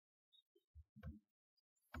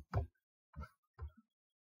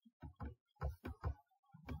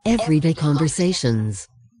Everyday conversations.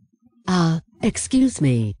 Excuse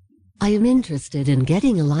me. I am interested in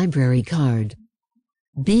getting a library card.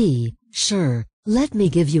 B. Sure, let me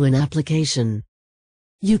give you an application.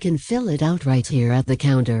 You can fill it out right here at the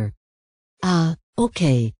counter.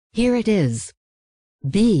 Okay, here it is.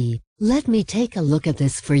 B. Let me take a look at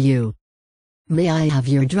this for you. May I have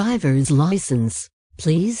your driver's license,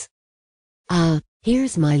 please?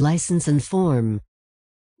 Here's my license and form.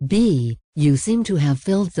 B. You seem to have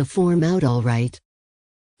filled the form out all right.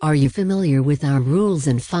 Are you familiar with our rules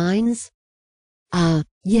and fines?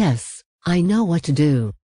 Yes, I know what to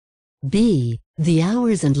do. B. The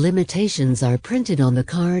hours and limitations are printed on the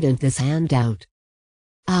card and this handout.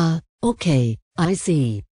 Okay, I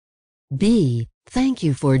see. B. Thank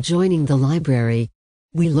you for joining the library.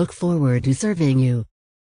 We look forward to serving you.